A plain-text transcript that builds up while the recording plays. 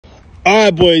All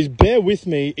right, boys, bear with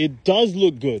me. It does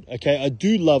look good, okay? I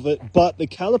do love it, but the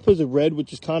calipers are red,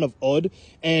 which is kind of odd,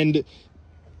 and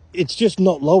it's just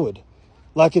not lowered.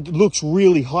 Like, it looks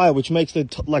really high, which makes the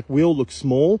wheel look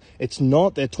small. It's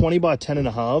not. They're 20 by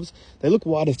 10.5s. They look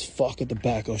wide as fuck at the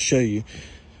back. I'll show you.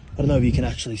 I don't know if you can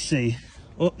actually see.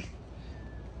 Oh.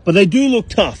 But they do look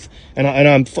tough, and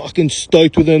I'm fucking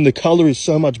stoked with them. The color is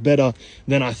so much better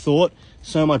than I thought.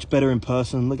 So much better in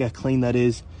person. Look how clean that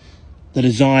is. The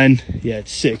design, yeah,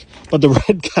 it's sick. But the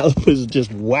red calipers are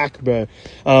just whack, bro.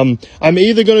 I'm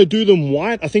either going to do them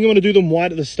white. I think I'm going to do them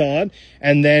white at the start.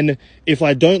 And then if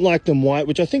I don't like them white,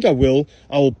 which I think I will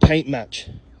paint match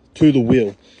to the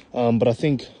wheel. But I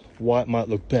think white might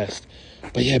look best.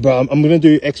 But yeah, bro, I'm going to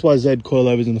do XYZ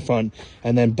coilovers in the front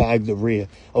and then bag the rear.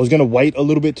 I was going to wait a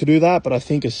little bit to do that, but I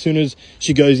think as soon as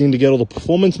she goes in to get all the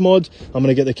performance mods, I'm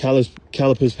going to get the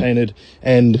calipers painted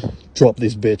and drop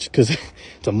this bitch because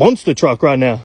it's a monster truck right now.